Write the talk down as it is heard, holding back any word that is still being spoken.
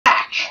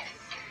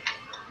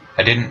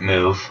I didn't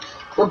move.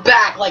 We're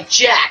back like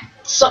Jack,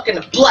 sucking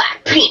a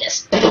black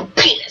penis.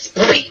 Penis.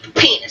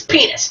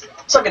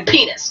 Sucking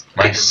penis.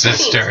 My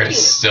sister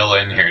is still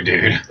in here,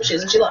 dude. She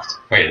isn't, she left.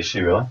 Wait, is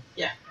she really?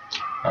 Yeah.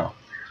 Oh.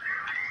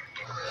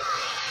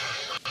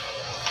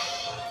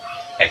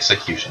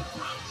 Execution.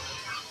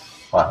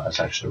 Wow, that's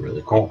actually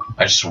really cool.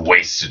 I just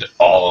wasted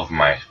all of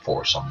my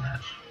force on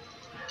that.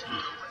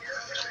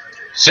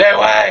 Stay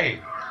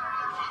away!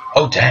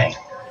 Oh, dang.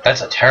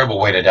 That's a terrible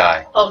way to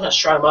die. I was gonna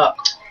strut him up.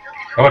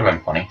 That would have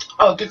been funny.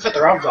 Oh, good cut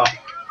their arms off.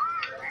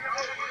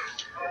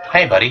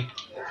 Hey, buddy.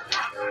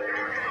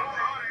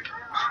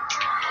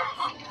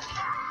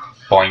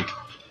 Boink.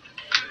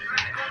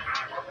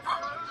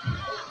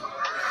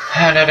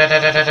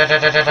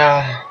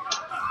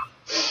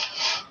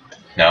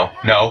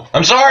 No.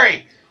 I'm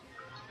sorry!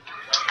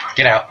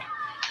 Get out.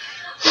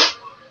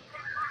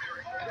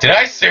 Did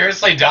I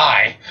seriously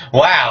die?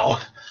 Wow.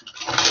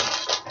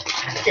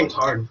 That game's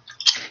hard.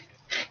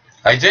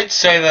 I did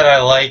say that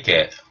I like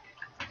it,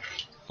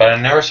 but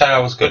I never said I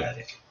was good at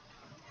it.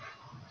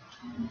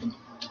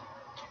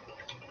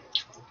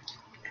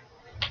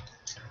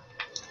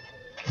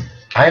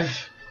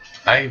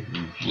 I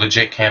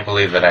legit can't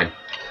believe that I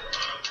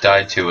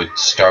died to a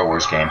Star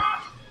Wars game.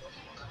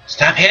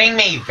 Stop hitting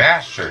me,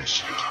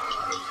 bastards!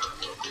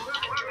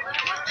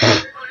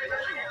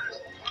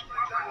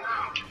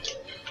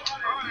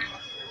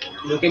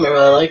 New game I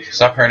really like.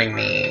 Stop hurting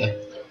me.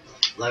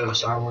 Lego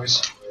Star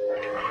Wars.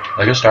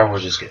 Lego Star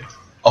Wars is good.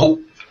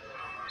 Oh!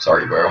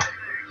 Sorry, bro.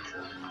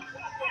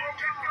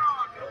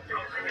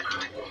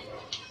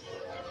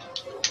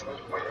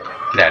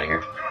 Get out of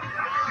here.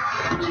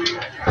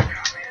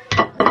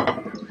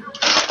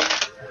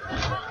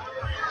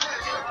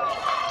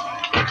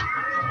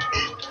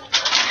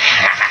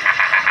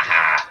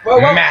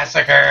 Whoa.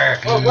 Massacre!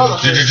 Whoa.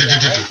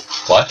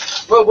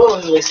 What? Rogue One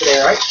was released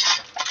today, right?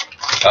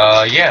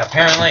 Yeah,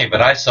 apparently,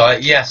 but I saw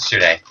it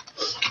yesterday.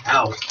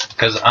 Ow.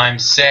 Because I'm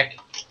sick.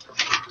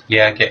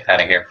 Yeah, get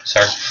out of here,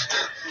 sir.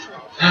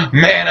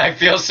 Man, I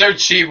feel so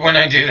cheap when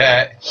I do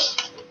that.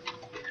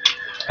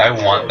 I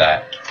want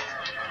that.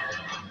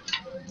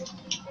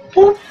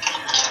 Whoop.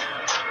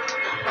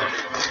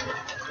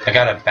 I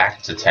got a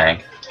back to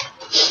tank.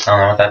 I don't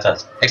know what that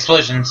does.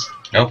 Explosions.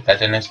 Nope, that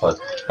didn't explode.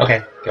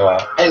 Okay, go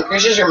out. And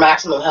increases your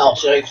maximum health,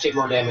 so you can take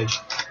more damage.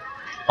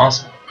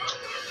 Awesome.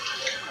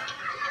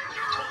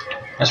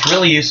 That's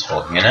really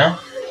useful, you know?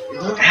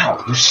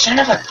 Ow, you son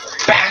of a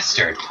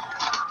bastard!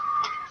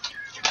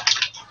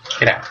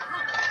 Get out.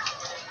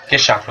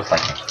 Get shocked with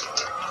lightning.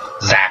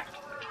 Zap.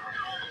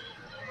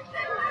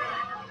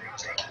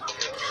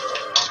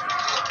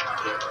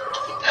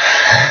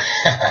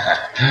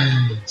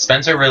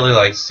 Spencer really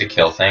likes to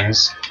kill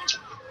things.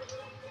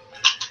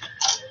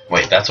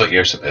 Wait, that's what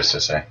you're supposed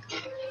to say.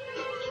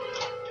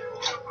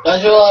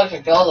 Don't you like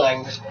to kill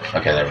things?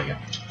 Okay, there we go.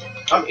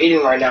 I'm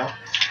eating right now.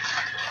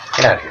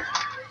 Get out of here.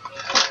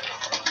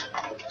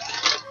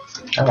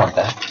 I want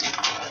that.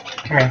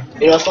 Come here.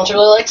 You know what Spencer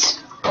really likes?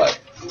 What?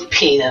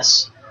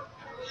 Penis.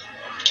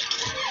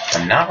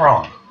 I'm not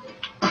wrong.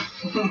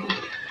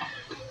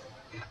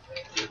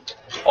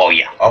 Oh,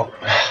 yeah. Oh.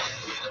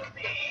 Fuck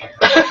me.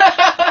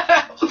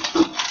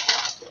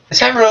 Is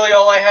that really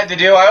all I had to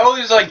do? I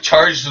always, like,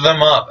 charged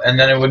them up, and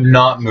then it would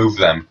not move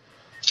them.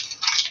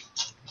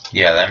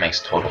 Yeah, that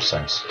makes total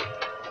sense.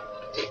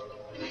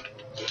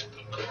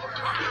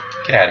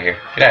 Get out of here.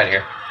 Get out of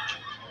here.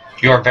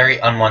 You are very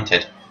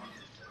unwanted.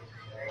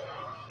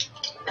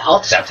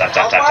 Health Zap.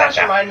 bars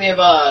remind me of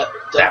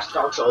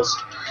Dark Souls.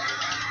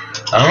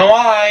 I don't know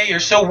why. You're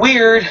so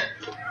weird.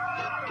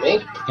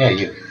 Me? Yeah,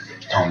 you.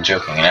 No, I'm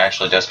joking. It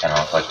actually does kind of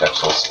look like Dark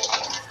Souls.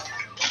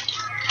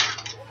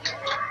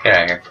 Get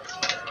out of here.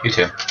 You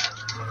too.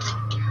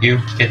 You,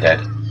 get dead.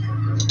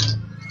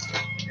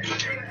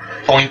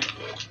 Boink.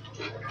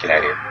 Get out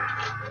of here.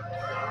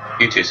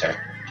 You too, sir.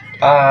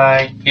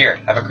 Bye. Here,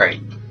 have a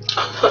crate.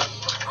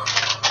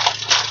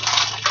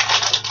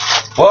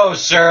 Whoa,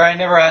 sir, I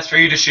never asked for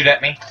you to shoot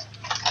at me.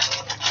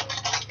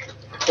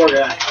 Poor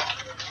guy.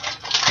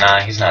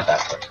 Nah, he's not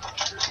that quick.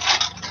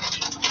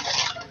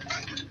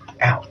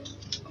 Ow.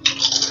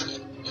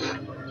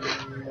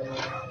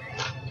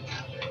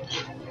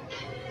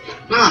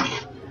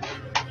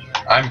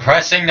 I'm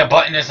pressing the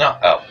button, it's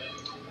not... Oh.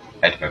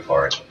 I had to move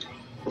forward.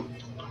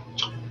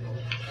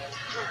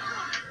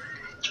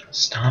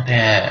 Stop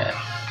it.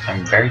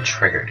 I'm very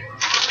triggered.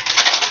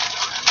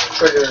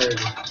 Triggered.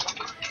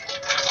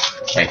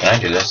 Wait, can I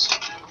do this?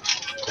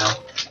 No.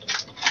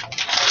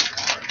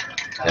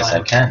 Yes,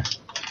 I can.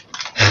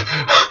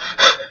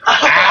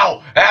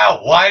 Ow! Ow!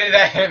 Why did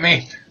that hit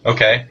me?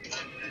 Okay.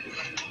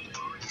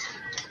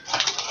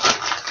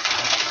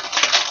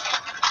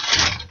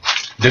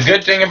 The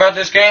good thing about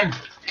this game,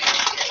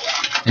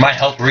 my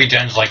health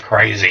regens like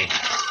crazy.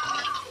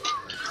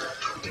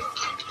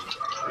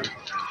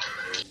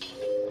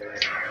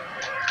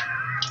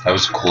 That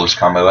was the coolest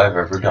combo I've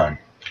ever done.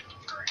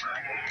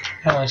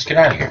 Now let's get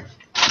out of here.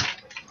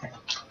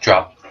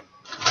 Drop.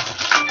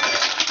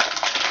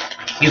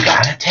 You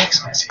got a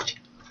text message.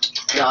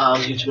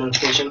 YouTube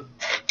notification.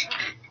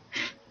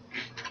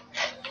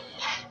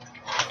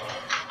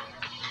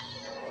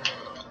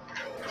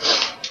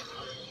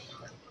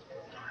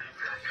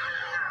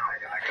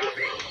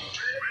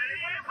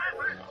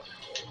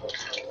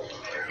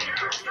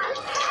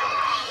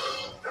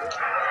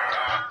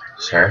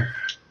 Sir?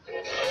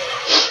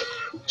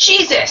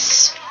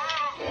 Jesus!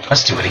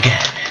 Let's do it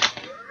again.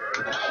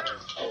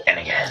 And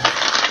again.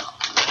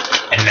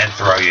 And then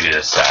throw you to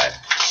the side.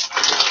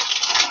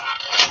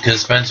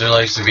 Because Spencer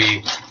likes to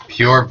be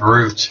pure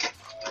brute.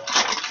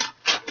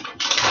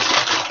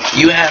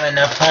 You have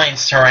enough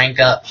points to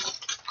rank up.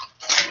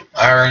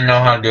 I already know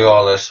how to do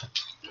all this.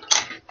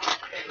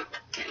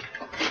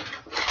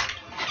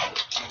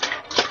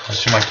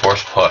 Let's do my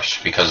force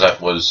push, because that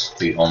was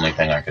the only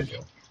thing I could do.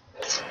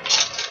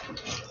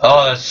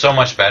 Oh, that's so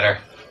much better.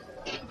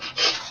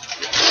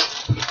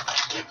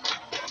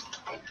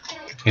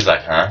 He's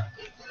like, huh?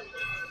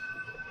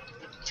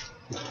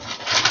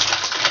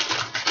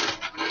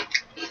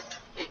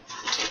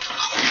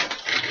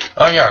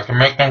 Oh yeah, I can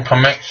make them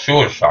commit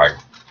suicide.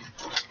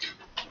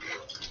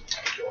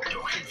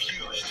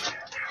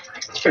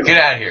 Get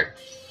out of here.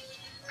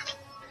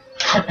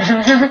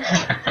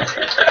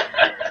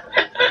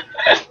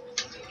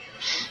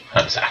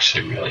 That was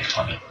actually really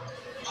funny.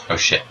 Oh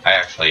shit, I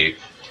actually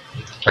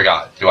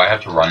forgot. Do I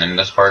have to run in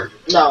this part?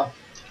 No.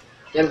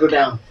 You gotta go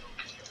down.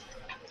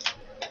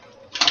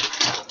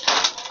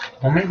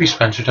 Well, maybe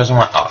Spencer doesn't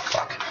want... Oh,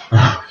 fuck.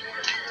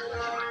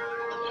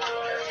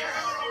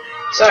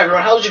 So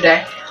everyone, how was your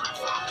day?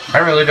 I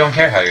really don't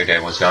care how your day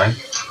was going.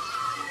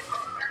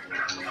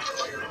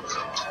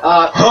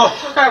 You're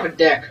kind of a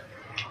dick.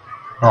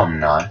 No, I'm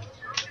not.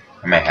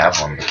 I may have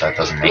one, but that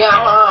doesn't make me...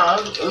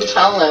 I'm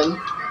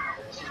telling.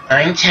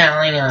 I'm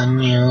telling on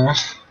you,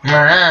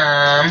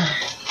 Mom.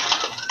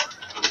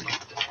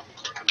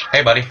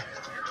 Hey, buddy.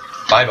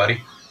 Bye,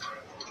 buddy.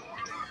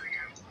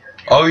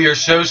 Oh, you're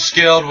so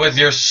skilled with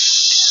your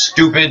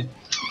stupid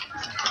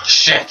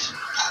shit.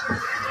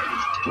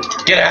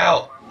 Get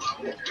out.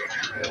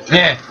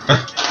 Yeah.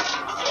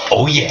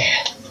 Oh,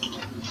 yeah.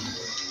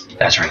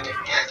 That's right.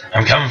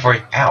 I'm coming for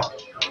you. Ow.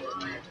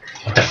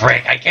 What the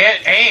frick? I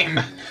can't aim.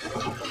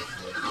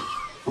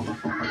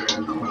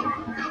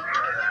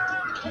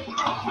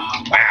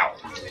 Wow.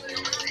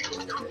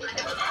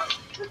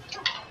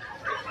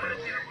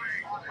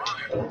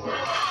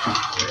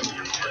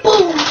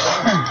 Boom.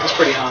 That's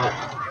pretty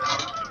hot.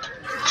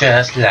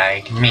 Just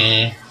like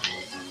me.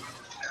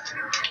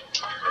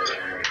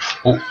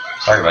 Oh,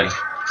 sorry, buddy.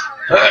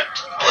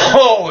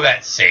 Oh,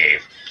 that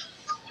save.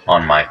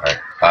 On my part.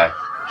 Bye.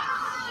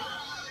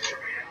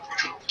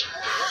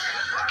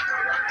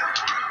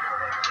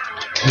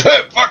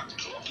 Fuck!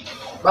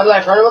 By the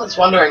way, for anyone that's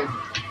wondering,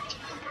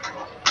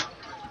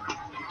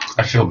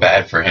 I feel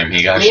bad for him.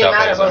 He got me and shot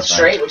Matt by are both his own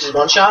straight, which is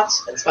one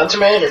shots, and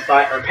Spencerman is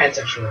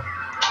pansexual.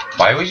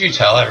 Why would you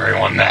tell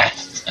everyone that?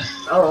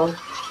 Oh.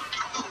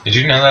 Did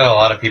you know that a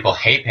lot of people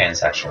hate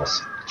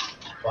pansexuals?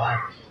 Why?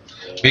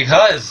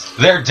 Because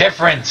they're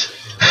different.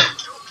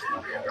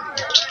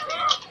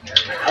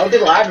 I don't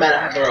think live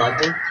Matt have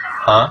like them.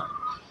 Huh?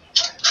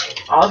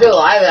 I'll be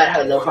alive that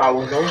have no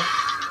problem with them.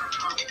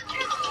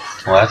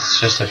 Well, that's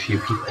just a few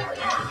people.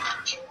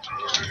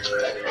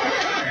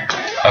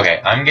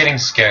 Okay, I'm getting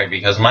scared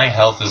because my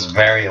health is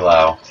very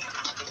low.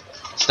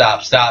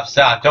 Stop, stop,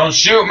 stop. Don't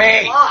shoot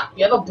me! Block!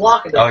 You have a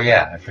block of them. Oh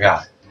yeah, I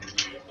forgot.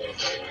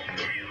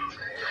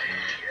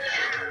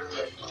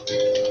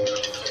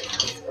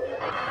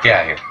 Get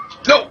out of here.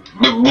 No!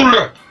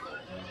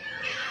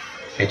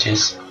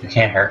 Bitches, you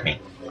can't hurt me.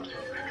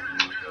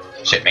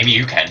 Shit, maybe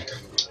you can.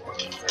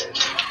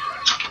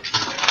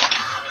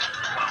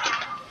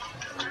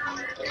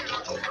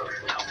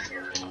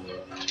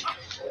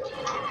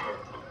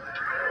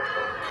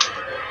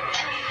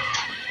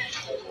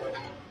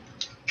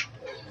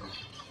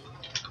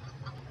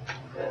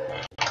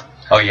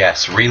 Oh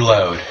yes,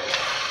 reload.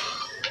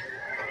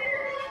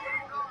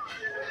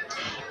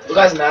 The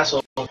guy's an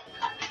asshole. No,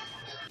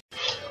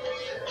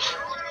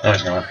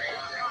 he's not.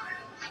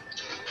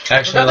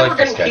 Actually, I like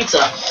this guy.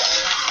 Pizza.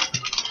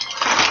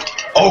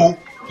 Oh,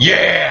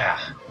 yeah!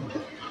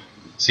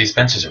 See,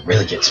 Spencer's a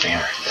really good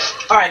spammer.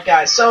 Alright,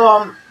 guys,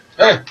 so,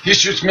 Hey, he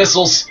shoots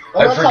missiles.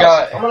 I I'm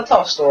forgot. gonna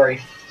tell a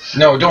story.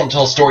 No, don't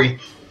tell a story.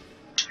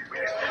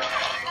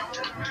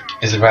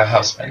 Is it about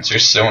how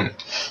Spencer's so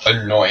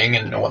annoying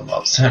and no one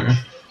loves him?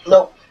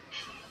 Nope.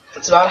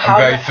 It's about how...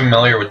 I'm very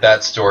familiar with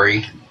that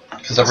story.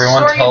 Because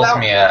everyone tells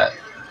me at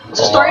It's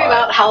a story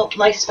about how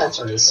nice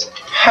Spencer is.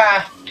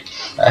 Ha!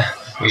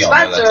 We all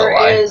know that's a Spencer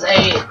lie. is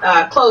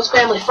a close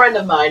family friend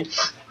of mine.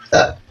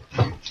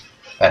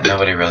 That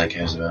nobody really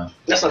cares about.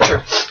 That's not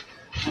true.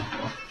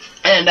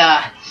 And,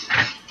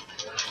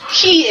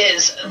 he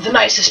is the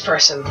nicest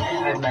person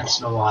I've met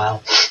in a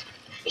while.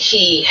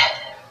 He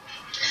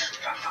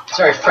is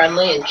very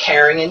friendly and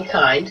caring and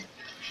kind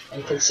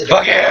and considerate.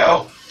 Fuck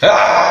you!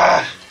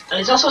 Ah! And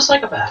he's also a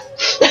psychopath.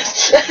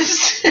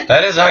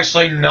 That is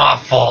actually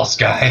not false,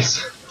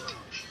 guys.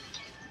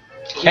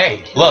 Hey,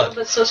 He's look. a little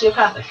bit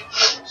sociopathic.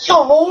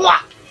 Yo!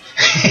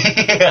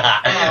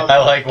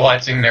 I like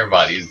watching their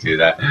bodies do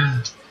that.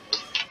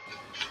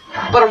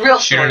 But a real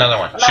Shoot story. another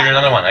one. Shoot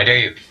another one. I dare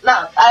you.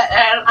 No,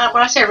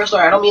 when I say a real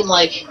story, I don't mean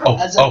like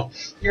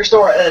your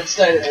story. It's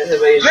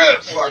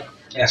like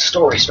a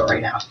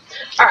story now.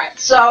 All right.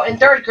 So in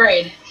 3rd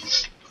grade,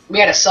 we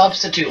had a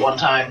substitute one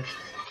time,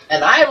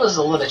 and I was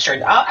a little bit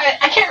strange.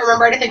 I can't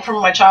remember anything from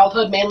my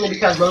childhood, mainly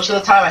because most of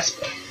the time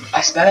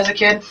I spent as a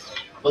kid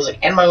was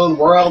like in my own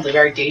world, like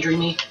very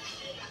daydreamy.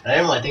 I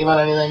didn't really think about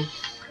anything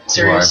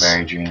serious. You are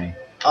very dreamy.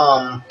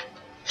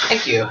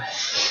 Thank you.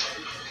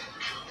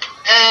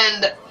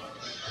 And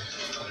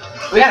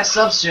we had a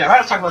substitute. I might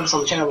have talked about this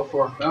on the channel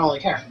before, but I don't really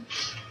care.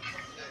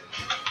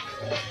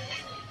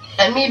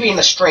 And me being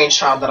the strange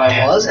child that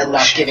I was, and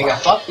not giving a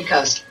fuck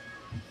because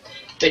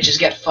bitches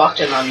get fucked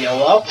and I'm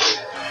YOLO.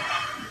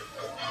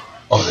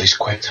 Oh, these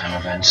QuickTime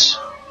events.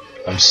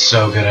 I'm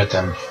so good at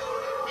them.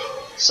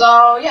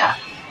 So, yeah.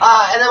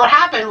 And then what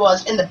happened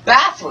was, in the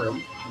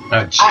bathroom,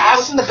 Oh, jeez. I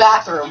was in the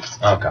bathroom,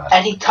 Oh, God.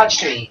 and he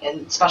touched me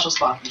in special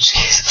spot.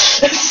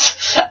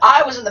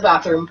 I was in the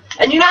bathroom,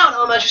 and you know how in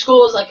elementary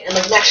school is like, and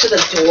like next to the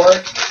door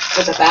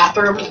was a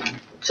bathroom,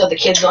 so the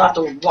kids don't have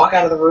to walk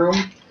out of the room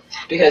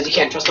because you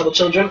can't trust little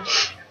children.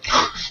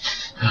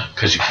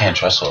 Because you can't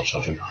trust little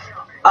children.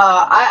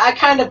 I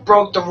kind of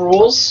broke the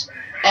rules,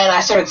 and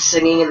I started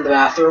singing in the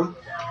bathroom.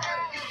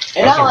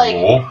 And That's not a like,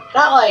 rule.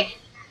 not like,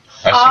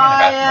 I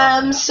I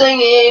am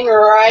singing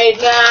right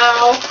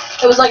now.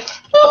 It was like,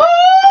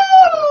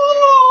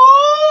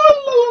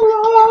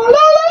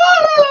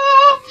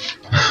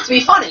 to be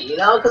funny, you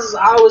know, because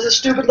I was a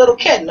stupid little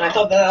kid, and I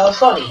thought that was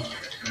funny.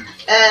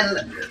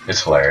 And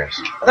it's hilarious.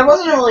 there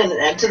wasn't really an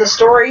end to the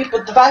story,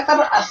 but the fact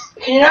that,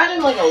 can you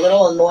imagine, like, a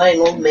little annoying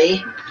old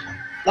me?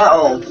 Not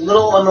old,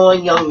 little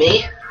annoying young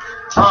me,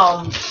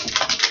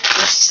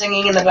 just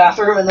singing in the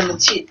bathroom, and then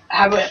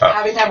having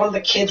to have one of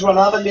the kids run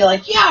up and be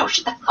like, yo,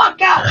 shut the fuck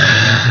up!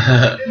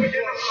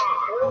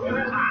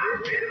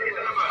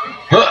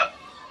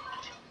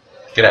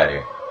 Get out of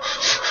here.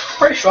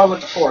 Pretty strong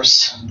with the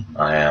force.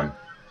 I am.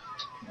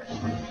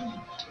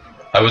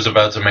 I was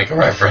about to make a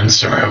reference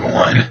to Rogue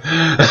One.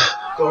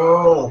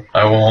 Oh.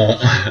 I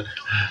won't.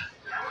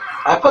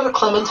 I put a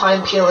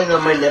clementine peeling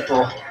on my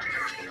nipple.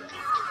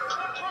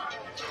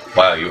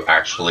 Wow, you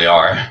actually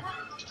are.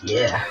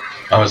 Yeah.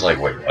 I was like,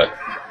 wait, what?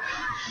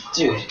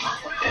 Dude,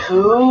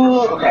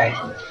 who... Okay.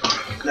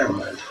 Never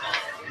mind.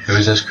 Who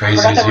is as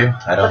crazy as you?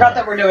 I don't forgot know.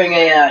 that we're doing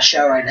a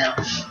show right now.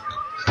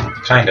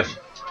 Kind of.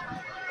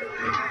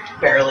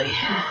 Barely.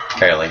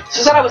 Barely.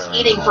 Since I was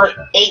eating for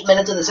 8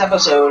 minutes of this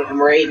episode, and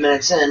we're 8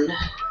 minutes in,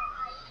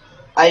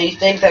 I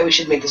think that we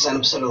should make this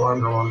episode a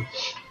longer one.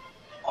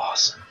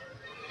 Awesome.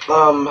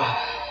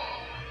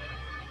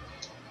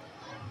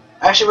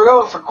 Actually, we're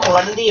going for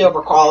quantity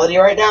over quality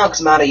right now, because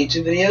I'm out of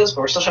YouTube videos,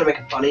 but we're still trying to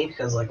make it funny,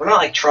 because, like, we're not,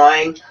 like,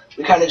 trying.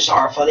 We kind of just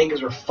are funny,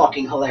 because we're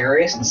fucking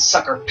hilarious, and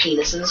suck our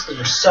penises, because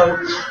we're so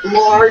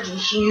large and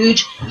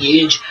huge.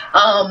 Huge.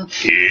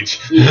 Huge.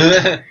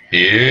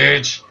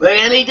 Huge. We're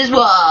gonna make this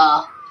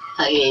wall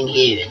fucking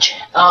huge.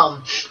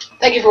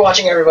 Thank you for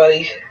watching,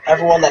 everybody.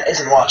 Everyone that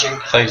isn't watching. I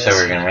thought you said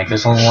we were going to make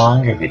this a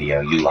longer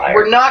video, you liar.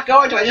 We're not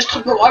going to. I just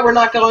told you why we're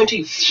not going to,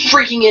 you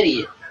freaking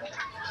idiot.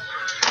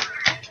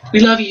 We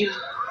love you.